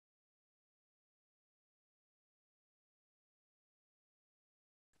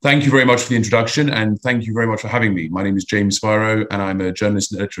Thank you very much for the introduction, and thank you very much for having me. My name is James Spiro, and I'm a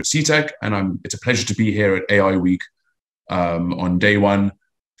journalist and editor at CTech, and it's a pleasure to be here at AI Week on day one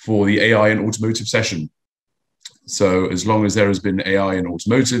for the AI and automotive session. So as long as there has been AI and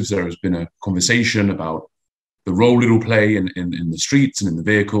automotives, there has been a conversation about the role it'll play in the streets and in the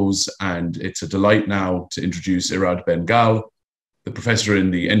vehicles, and it's a delight now to introduce Irad Ben-Gal, the professor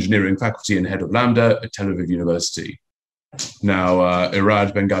in the engineering faculty and head of LAMBDA at Tel Aviv University. Now,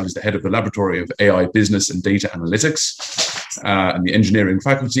 Irad Ben-Gal is the head of the Laboratory of AI Business and Data Analytics and the engineering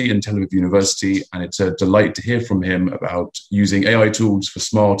faculty in Tel Aviv University, and it's a delight to hear from him about using AI tools for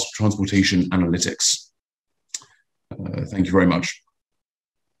smart transportation analytics. Thank you very much.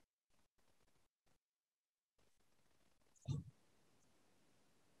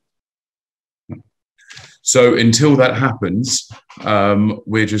 So until that happens,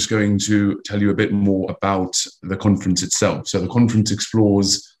 we're just going to tell you a bit more about the conference itself. So the conference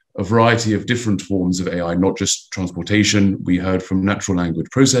explores a variety of different forms of AI, not just transportation. We heard from natural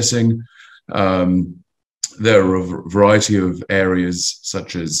language processing. There are a variety of areas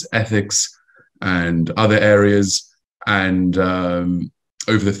such as ethics and other areas. And over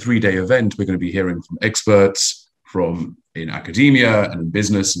the three-day event, we're going to be hearing from experts from in academia and in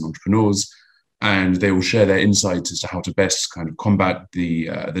business and entrepreneurs, and they will share their insights as to how to best kind of combat the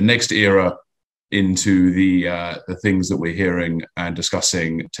next era into the things that we're hearing and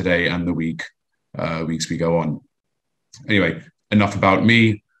discussing today and the weeks we go on. Anyway, enough about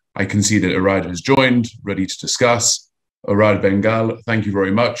me. I can see that Irad has joined, ready to discuss. Irad Ben-Gal, thank you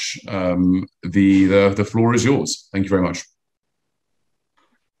very much. The floor is yours. Thank you very much.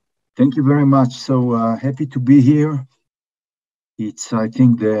 Thank you very much. So happy to be here. It's, I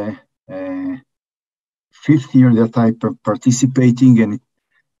think, the fifth year that I'm participating, and it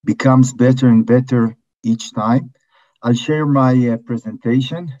becomes better and better each time. I'll share my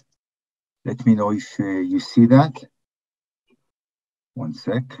presentation. Let me know if you see that. One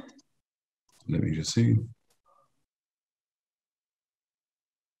sec. Let me just see.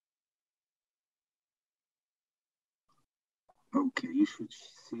 Okay, you should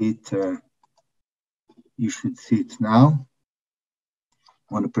see it. You should see it now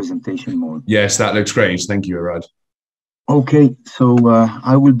on the presentation mode. Yes, that looks great. Thank you, Irad. Okay, so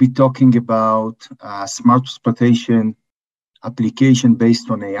I will be talking about smart transportation application based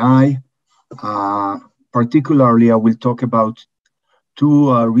on AI. Particularly, I will talk about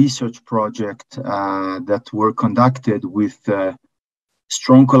two research projects that were conducted with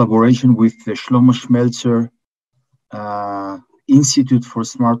strong collaboration with the Shlomo Schmelzer Institute for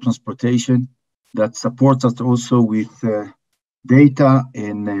Smart Transportation that supports us also with data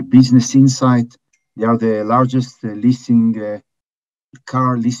and business insight. They are the largest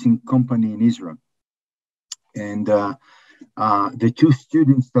car leasing company in Israel. And the two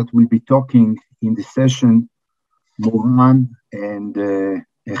students that will be talking in the session, Moran and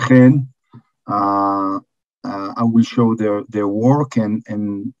Chen, I will show their work,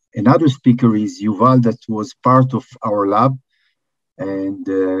 and another speaker is Yuval that was part of our lab. And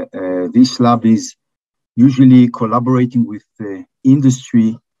this lab is usually collaborating with the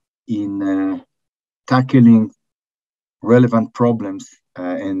industry in tackling relevant problems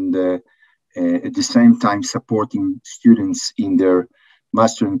and at the same time supporting students in their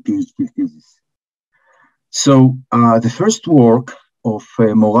master and PhD thesis. So the first work of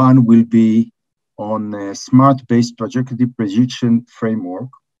Moran will be on smart-based trajectory prediction framework.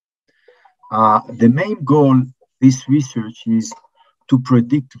 The main goal of this research is to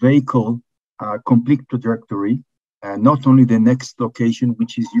predict vehicle complete trajectory, not only the next location,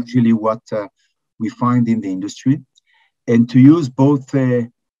 which is usually what we find in the industry, and to use both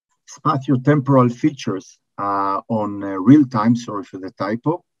spatiotemporal features on real time, sorry for the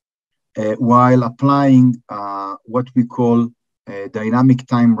typo, while applying what we call dynamic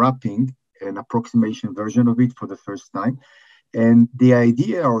time wrapping, an approximation version of it for the first time. And the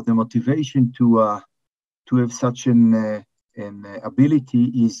idea or the motivation to have such an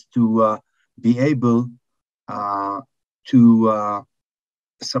ability is to be able to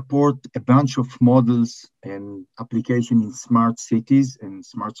support a bunch of models and application in smart cities and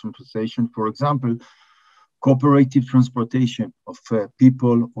smart transportation. For example, cooperative transportation of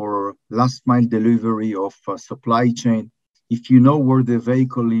people or last mile delivery of supply chain. If you know where the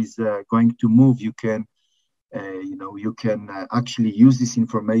vehicle is going to move, you can actually use this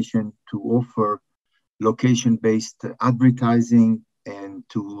information to offer location-based advertising and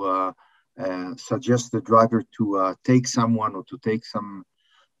to suggest the driver to take someone or to take some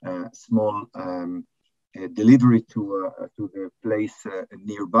small delivery to the place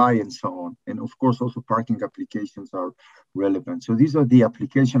nearby and so on. And of course, also parking applications are relevant. So these are the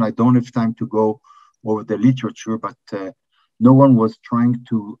applications. I don't have time to go over the literature, but no one was trying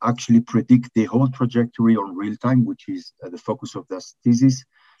to actually predict the whole trajectory on real time, which is the focus of this thesis.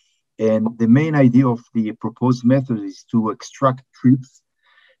 And the main idea of the proposed method is to extract trips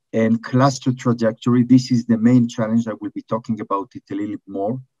and cluster trajectory. This is the main challenge. I will be talking about it a little bit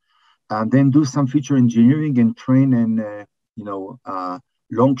more. And then do some feature engineering and train and,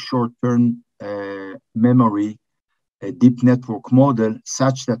 long short-term memory, a deep network model,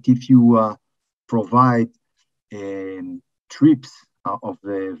 such that if you provide trips of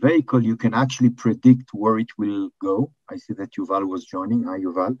the vehicle, you can actually predict where it will go. I see that Yuval was joining. Hi,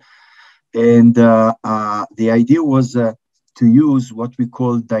 Yuval. And the idea was to use what we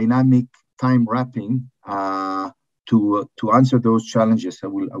call dynamic time wrapping to answer those challenges. I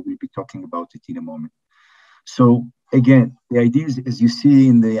will be talking about it in a moment. So again, the idea is, as you see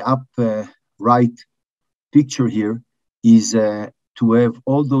in the up right picture here, is to have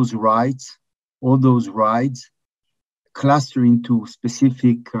all those rides cluster into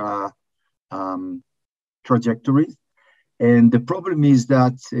specific trajectories. And the problem is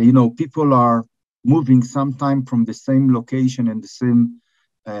that, people are moving sometime from the same location and the same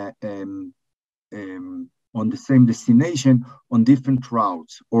on the same destination on different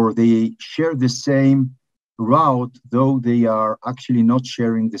routes, or they share the same route, though they are actually not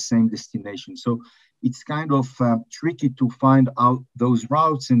sharing the same destination. So it's kind of tricky to find out those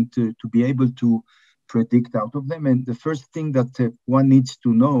routes and to be able to predict out of them. And the first thing that one needs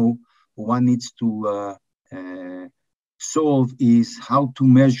to know, one needs to solve is how to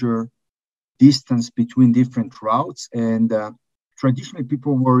measure distance between different routes. And traditionally,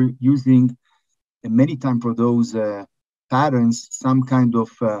 people were using many times for those patterns some kind of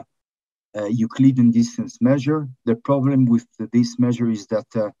Euclidean distance measure. The problem with this measure is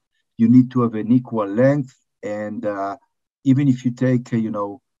that you need to have an equal length, and even if you take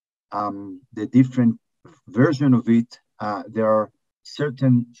the different version of it, there are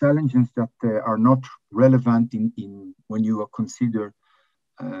certain challenges that are not relevant in when you consider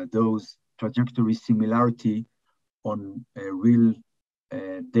those trajectory similarity on a real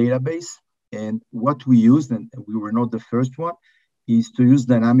database. And what we used, and we were not the first one, is to use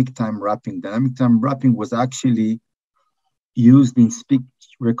dynamic time wrapping. Dynamic time wrapping was actually used in speech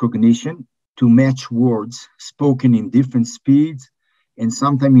recognition to match words spoken in different speeds and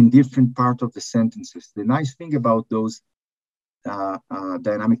sometimes in different parts of the sentences. The nice thing about those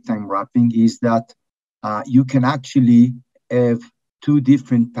dynamic time wrapping is that you can actually have two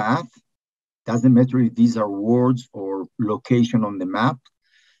different paths. Doesn't matter if these are words or location on the map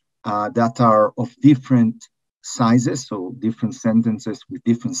that are of different sizes, so different sentences with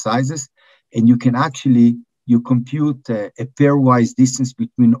different sizes. And you can actually, you compute a pairwise distance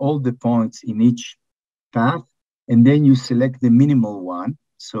between all the points in each path, and then you select the minimal one.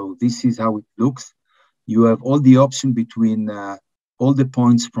 So this is how it looks. You have all the option between all the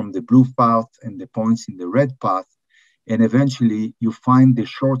points from the blue path and the points in the red path. And eventually you find the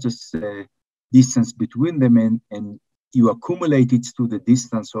shortest distance between them, and you accumulate it to the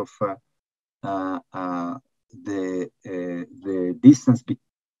distance of the distance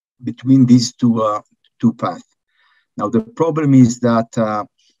between these two paths. Now, the problem is that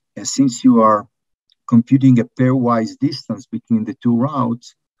since you are computing a pairwise distance between the two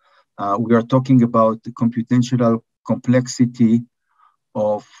routes, we are talking about the computational complexity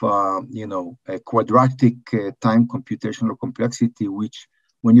of, a quadratic time computational complexity, which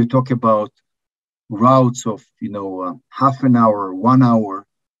when you talk about routes of, half an hour, 1 hour,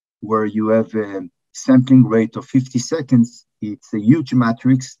 where you have a sampling rate of 50 seconds, it's a huge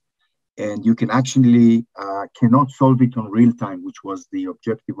matrix, and you can actually cannot solve it on real time, which was the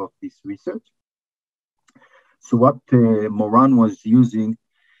objective of this research. So what Moran was using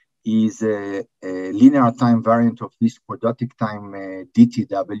is a linear time variant of this quadratic time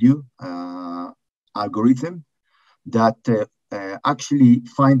DTW algorithm that actually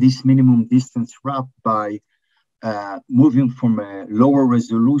find this minimum distance wrap by moving from a lower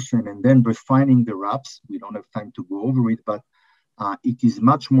resolution and then refining the wraps. We don't have time to go over it, but it is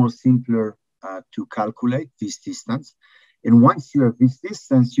much more simpler to calculate this distance. And once you have this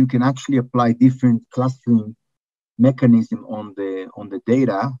distance, you can actually apply different clustering mechanism on the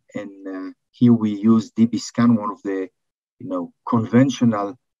data. And here we use dbScan, one of the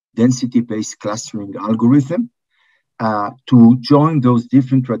conventional density-based clustering algorithm, to join those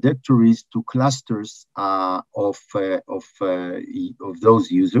different trajectories to clusters of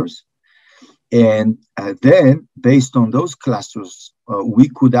those users. And then, based on those clusters, we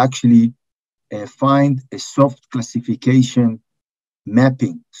could actually find a soft classification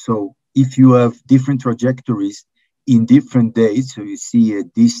mapping. So if you have different trajectories in different days, so you see a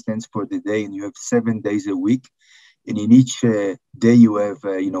distance for the day and you have 7 days a week, and in each day you have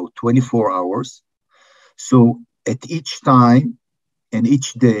 24 hours. So at each time and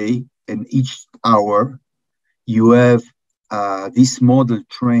each day and each hour, you have this model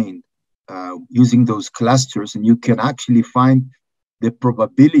trained using those clusters, and you can actually find the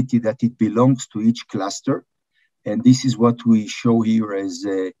probability that it belongs to each cluster. And this is what we show here as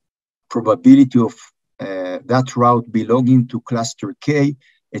a probability of that route belonging to cluster K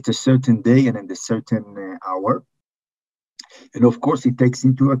at a certain day and at a certain hour. And of course, it takes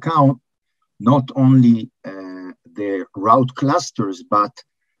into account not only the route clusters, but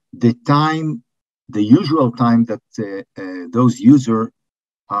the time, the usual time that those users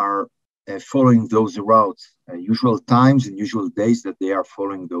are following those routes, usual times and usual days that they are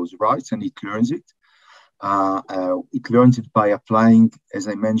following those routes, and it learns it. It learns it by applying, as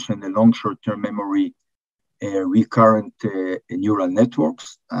I mentioned, a long short-term memory recurrent neural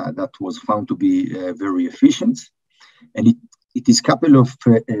networks that was found to be very efficient. And it is capable of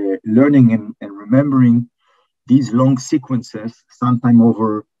learning and remembering these long sequences, sometime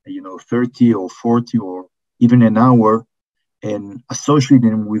over 30 or 40 or even an hour, and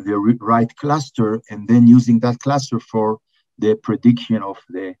associating them with the right cluster, and then using that cluster for the prediction of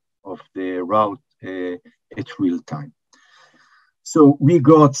the route at real time. So we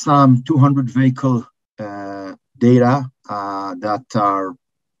got some 200 vehicle data that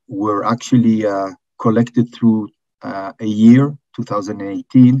were actually collected through a year,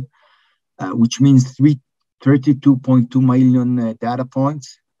 2018, which means 32.2 million data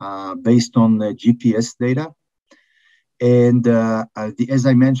points based on GPS data. And as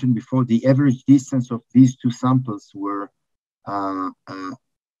I mentioned before, the average distance of these two samples were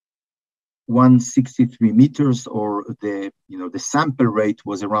 163 meters, or the sample rate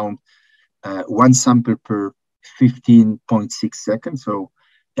was around 1 sample per 15.6 seconds. So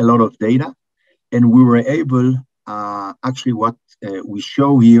a lot of data. And we were able, actually what we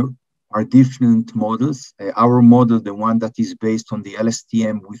show here are different models. Our model, the one that is based on the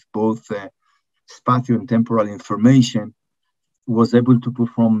LSTM with both spatial and temporal information, was able to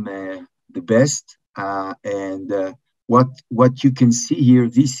perform the best. What you can see here,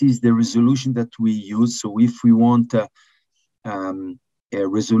 this is the resolution that we use. So if we want a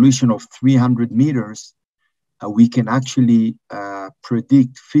resolution of 300 meters, we can actually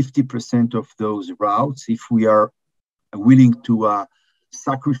predict 50% of those routes. If we are willing to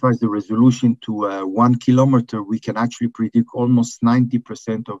sacrifice the resolution to 1 kilometer, we can actually predict almost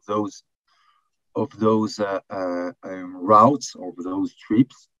 90% of those routes, of those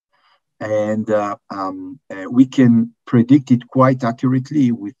trips. And we can predict it quite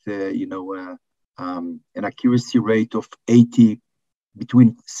accurately with an accuracy rate of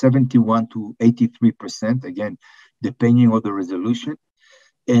between 71 to 83%, again, depending on the resolution.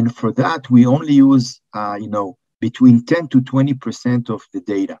 And for that, we only use between 10 to 20% of the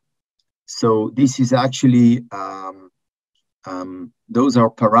data. So this is actually those are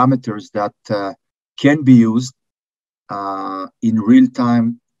parameters that can be used in real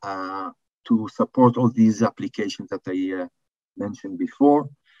time to support all these applications that I mentioned before.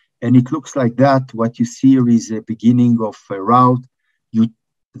 And it looks like that. What you see here is a beginning of a route.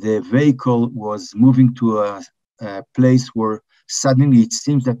 The vehicle was moving to a place where suddenly it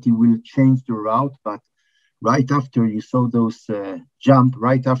seems that it will change the route, but right after you saw those jump,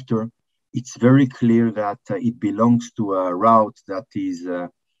 right after, it's very clear that it belongs to a route that is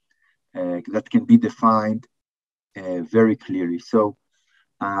that can be defined very clearly. So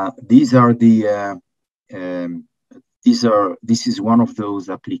this is one of those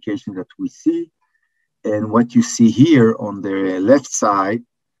applications that we see. And what you see here on the left side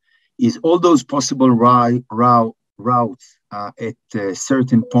is all those possible routes at a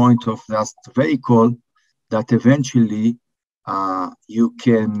certain point of that vehicle that eventually you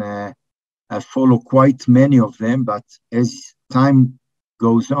can follow quite many of them. But as time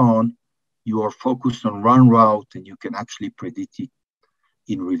goes on, you are focused on one route and you can actually predict it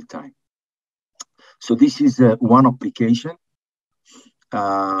in real time. So this is one application.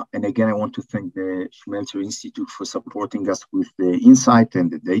 And again, I want to thank the Schmelzer Institute for supporting us with the insight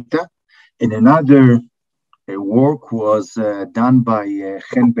and the data. And another work was done by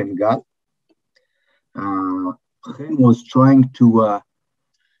Chen Ben-Gal. Chen was trying to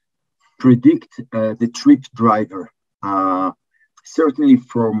predict the trip driver. Certainly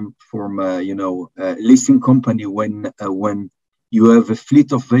from a leasing company, when you have a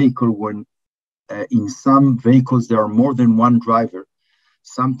fleet of vehicle, when in some vehicles there are more than one driver,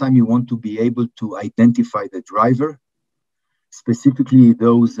 Sometimes you want to be able to identify the driver, specifically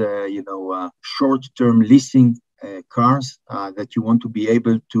those, short-term leasing cars that you want to be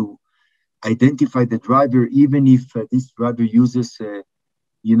able to identify the driver, even if this driver uses, a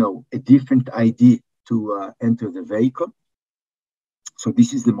different ID to enter the vehicle. So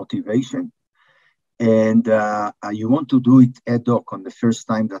this is the motivation. And you want to do it ad hoc on the first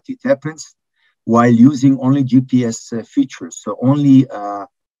time that it happens, while using only GPS features. So only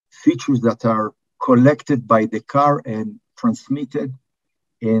features that are collected by the car and transmitted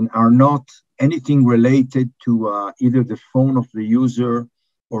and are not anything related to either the phone of the user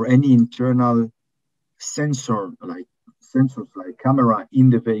or any internal sensors like camera in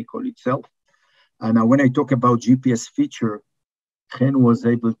the vehicle itself. And when I talk about GPS feature, Chen was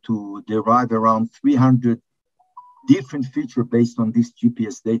able to derive around 300 different features based on this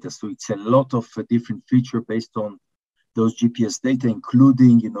GPS data. So it's a lot of different features based on those GPS data,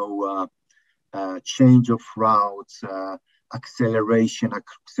 including, change of routes, acceleration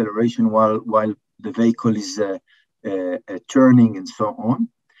while the vehicle is turning, and so on.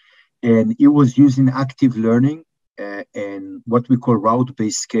 And it was using active learning and what we call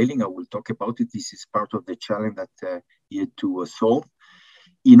route-based scaling. I will talk about it. This is part of the challenge that he had to solve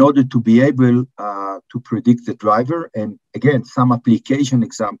in order to be able to predict the driver. And again, some application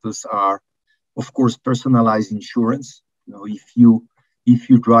examples are, of course, personalized insurance. If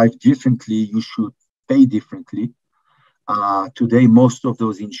you drive differently, you should pay differently. Today, most of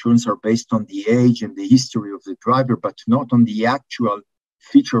those insurance are based on the age and the history of the driver, but not on the actual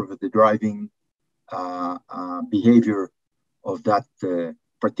feature of the driving behavior of that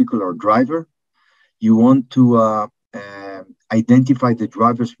particular driver. You want to identify the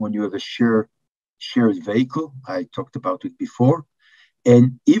drivers when you have a shared vehicle. I talked about it before.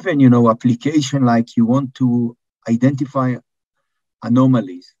 And even, application like you want to identify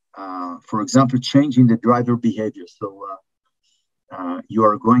anomalies. For example, changing the driver behavior. So you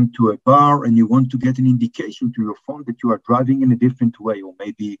are going to a bar and you want to get an indication to your phone that you are driving in a different way, or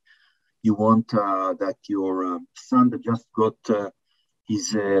maybe you want that your son that just got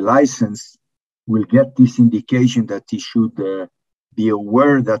his license will get this indication that he should be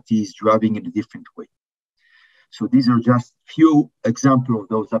aware that he's driving in a different way. So these are just few examples of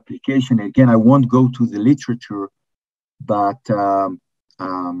those applications. Again, I won't go to the literature, but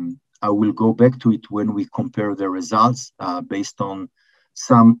I will go back to it when we compare the results based on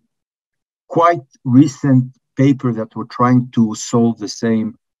some quite recent paper that were trying to solve the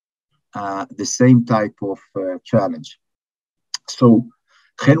same type of challenge. So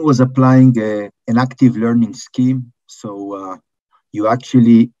Chen was applying an active learning scheme. So you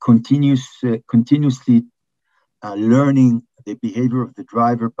actually continuously learning the behavior of the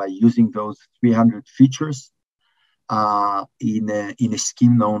driver by using those 300 features in a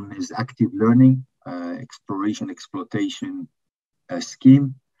scheme known as active learning, exploitation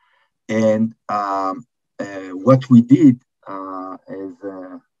scheme. And what we did as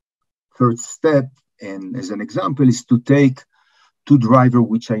a third step and as an example is to take two drivers,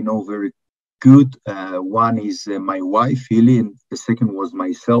 which I know very good. One is my wife, Hili, and the second was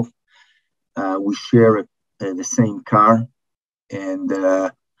myself. We share the same car. And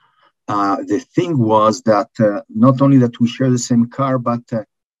the thing was that not only that we share the same car, but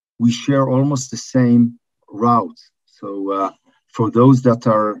we share almost the same routes. So for those that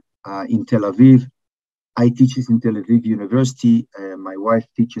are in Tel Aviv, I teach in Tel Aviv University. My wife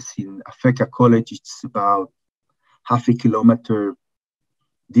teaches in Afeka College. It's about half a kilometer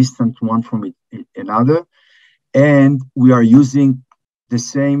distant one from another. And we are using the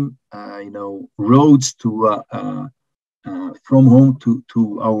same, roads to from home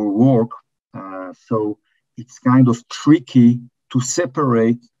to our work. So it's kind of tricky to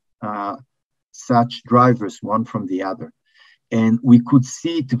separate such drivers one from the other. And we could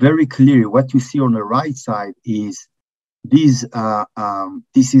see it very clearly. What you see on the right side is this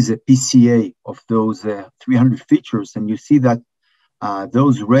is a PCA of those 300 features. And you see that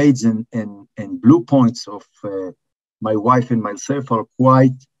those reds and blue points of my wife and myself are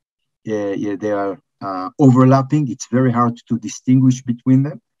quite, they are overlapping. It's very hard to distinguish between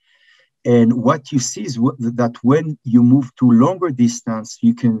them. And what you see is that when you move to longer distance,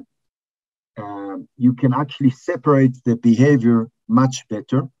 you can actually separate the behavior much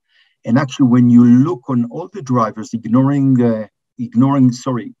better. And actually, when you look on all the drivers, ignoring the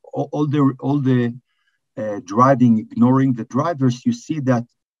drivers, you see that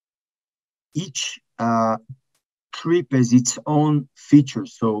each trip has its own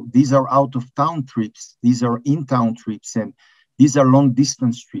features. So these are out-of-town trips, these are in-town trips, and these are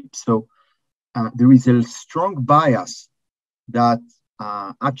long-distance trips. So there is a strong bias that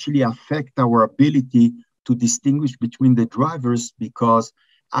actually affect our ability to distinguish between the drivers, because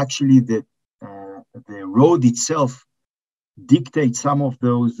actually the road itself dictates some of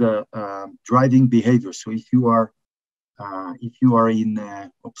those driving behaviors. So if you are in,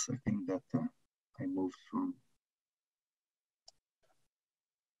 oops, I think that I moved from.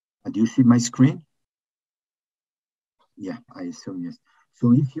 Do you see my screen? Yeah, I assume yes.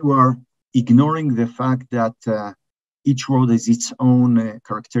 So if you are ignoring the fact that each road has its own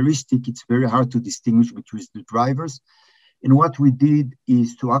characteristic, it's very hard to distinguish between the drivers. And what we did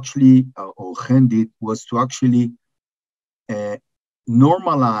is to actually, or Chen did, was to actually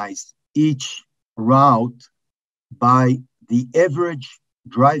normalize each route by the average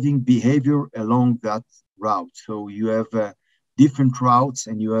driving behavior along that route. So you have different routes,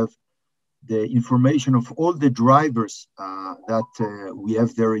 and you have the information of all the drivers that we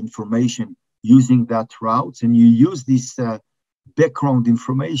have their information using that route, and you use this background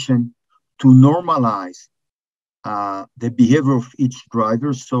information to normalize the behavior of each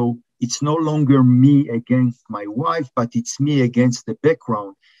driver. So it's no longer me against my wife, but it's me against the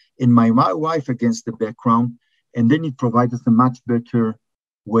background, and my wife against the background. And then it provides us a much better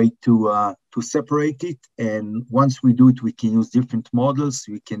way to separate it. And once we do it, we can use different models.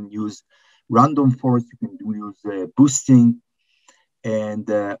 We can use random forest, we can use boosting. And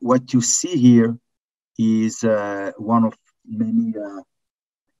what you see here is one of many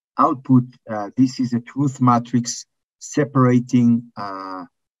output. This is a truth matrix separating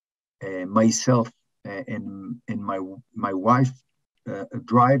myself and my wife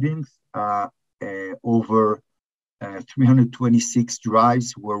driving over 326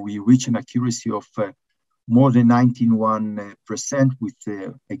 drives, where we reach an accuracy of more than 91% with,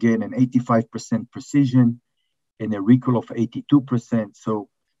 again, an 85% precision and a recall of 82%. So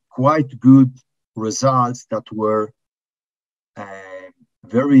quite good results that were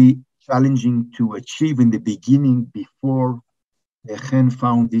very challenging to achieve in the beginning before Chen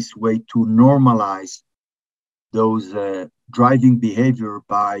found this way to normalize those driving behavior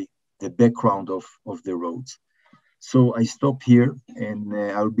by the background of the roads. So I stop here, and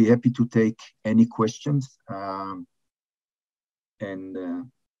I'll be happy to take any questions. And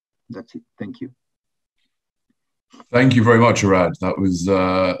that's it. Thank you. Thank you very much, Irad. That was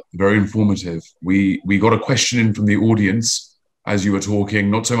very informative. We got a question in from the audience as you were talking,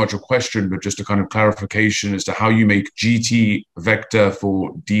 not so much a question, but just a kind of clarification as to how you make GT vector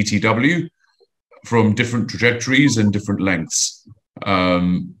for DTW from different trajectories and different lengths.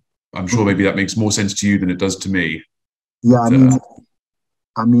 I'm sure maybe that makes more sense to you than it does to me. Yeah,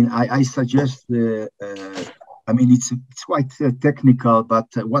 I suggest, it's quite technical, but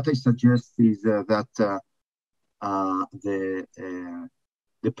what I suggest is that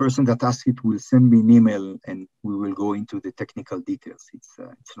the person that asked it will send me an email, and we will go into the technical details. It's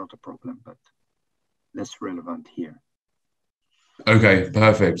not a problem, but less relevant here. Okay,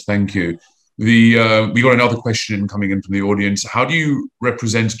 perfect. Thank you. We got another question coming in from the audience. How do you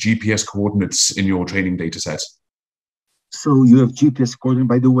represent GPS coordinates in your training data set? So you have GPS coordinates.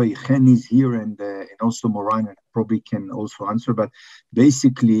 By the way, Chen is here, and also Moran probably can also answer. But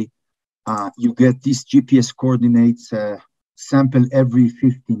basically, you get these GPS coordinates sample every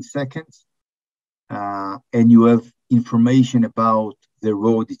 15 seconds, and you have information about the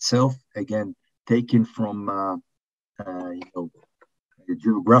road itself, again, taken from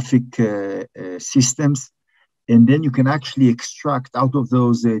geographic systems. And then you can actually extract out of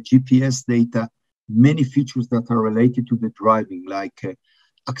those GPS data many features that are related to the driving, like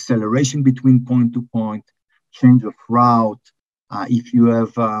acceleration between point to point, change of route, if you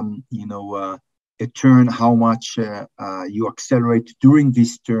have a turn, how much you accelerate during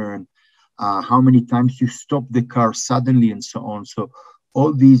this turn, how many times you stop the car suddenly, and so on. So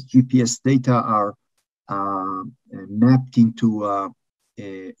all these GPS data are mapped into a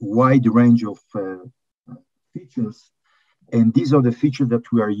wide range of features. And these are the features that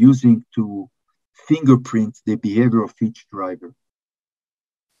we are using to fingerprint the behavior of each driver.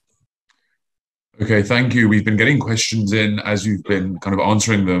 Okay, thank you. We've been getting questions in as you've been kind of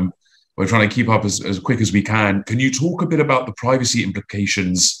answering them. We're trying to keep up as quick as we can. Can you talk a bit about the privacy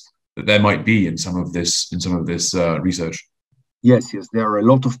implications that there might be in some of this research? Yes, there are a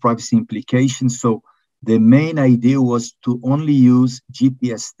lot of privacy implications. So the main idea was to only use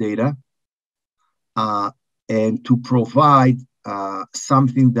GPS data and to provide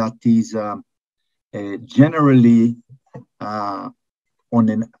something that is generally on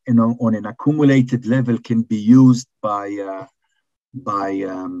an accumulated level can be used by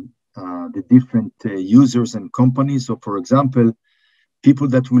the different users and companies. So, for example, people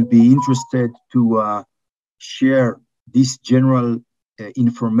that will be interested to share this general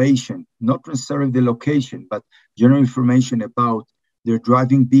information, not necessarily the location, but general information about their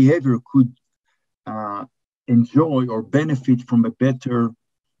driving behavior could enjoy or benefit from a better,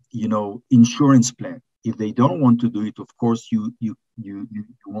 insurance plan. If they don't want to do it, of course, you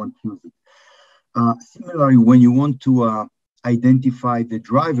won't use it. Similarly, when you want to identify the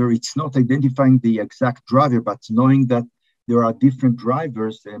driver, it's not identifying the exact driver, but knowing that there are different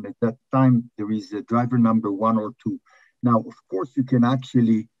drivers, and at that time there is a driver number 1 or 2. Now, of course, you can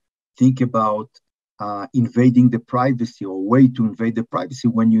actually think about invading the privacy or way to invade the privacy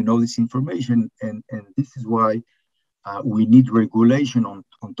when you know this information, and this is why we need regulation on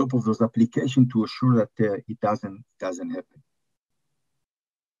top of those applications to assure that it doesn't happen.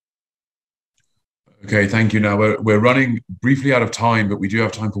 Okay, thank you. Now we're running briefly out of time, but we do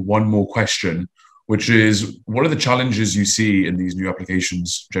have time for one more question, which is, what are the challenges you see in these new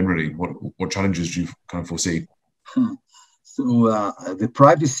applications generally? What challenges do you kind of foresee? So the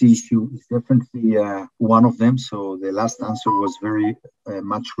privacy issue is definitely one of them. So the last answer was very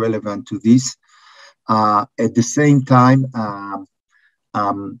much relevant to this. At the same time,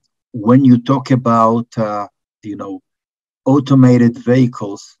 when you talk about automated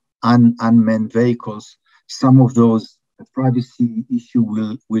vehicles, unmanned vehicles, some of those privacy issue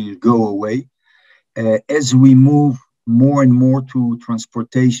will go away as we move more and more to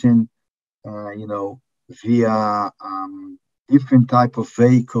transportation, via different type of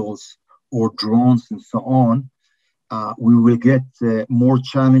vehicles or drones and so on. We will get more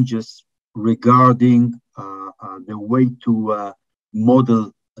challenges regarding the way to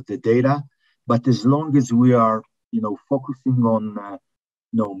model the data. But as long as we are, focusing on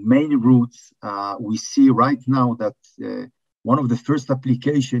main routes, we see right now that one of the first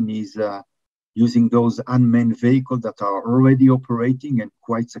application is using those unmanned vehicles that are already operating and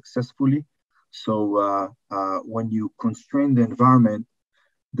quite successfully. So when you constrain the environment,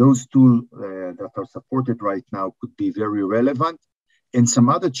 those tools that are supported right now could be very relevant. And some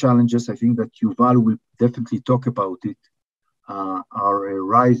other challenges, I think that Yuval will definitely talk about it, are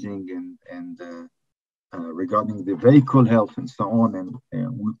rising and regarding the vehicle health and so on.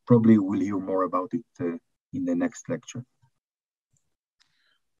 And we probably will hear more about it in the next lecture.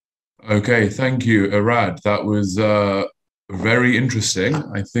 Okay, thank you, Irad. That was very interesting.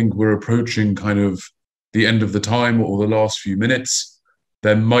 I think we're approaching kind of the end of the time or the last few minutes.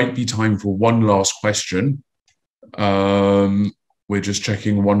 There might be time for one last question. We're just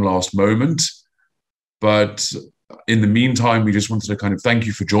checking one last moment. But in the meantime, we just wanted to kind of thank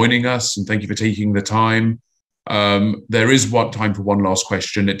you for joining us and thank you for taking the time. There is time for one last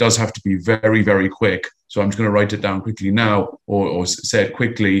question. It does have to be very, very quick. So I'm just going to write it down quickly now or say it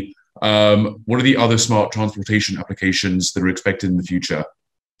quickly. What are the other smart transportation applications that are expected in the future?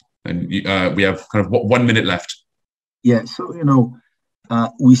 And we have kind of 1 minute left. Yeah, so,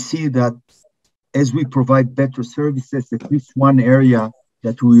 we see that as we provide better services, at least one area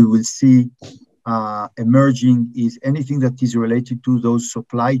that we will see emerging is anything that is related to those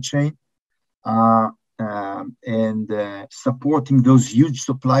supply chain and supporting those huge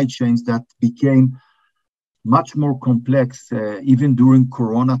supply chains that became much more complex, even during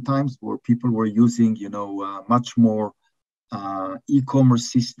Corona times, where people were using, much more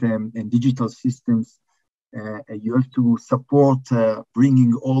e-commerce system and digital systems. You have to support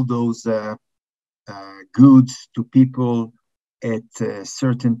bringing all those goods to people at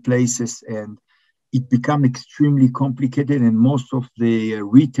certain places, and it became extremely complicated. And most of the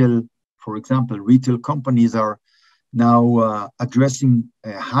retail, for example, retail companies are now addressing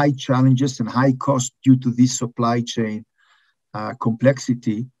high challenges and high costs due to this supply chain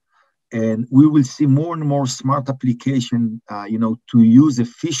complexity. And we will see more and more smart application, to use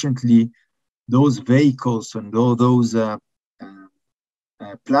efficiently those vehicles and all those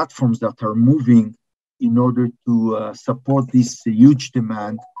platforms that are moving in order to support this huge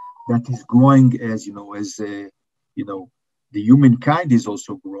demand that is growing as the humankind is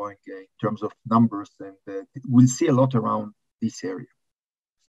also growing in terms of numbers, and we'll see a lot around this area.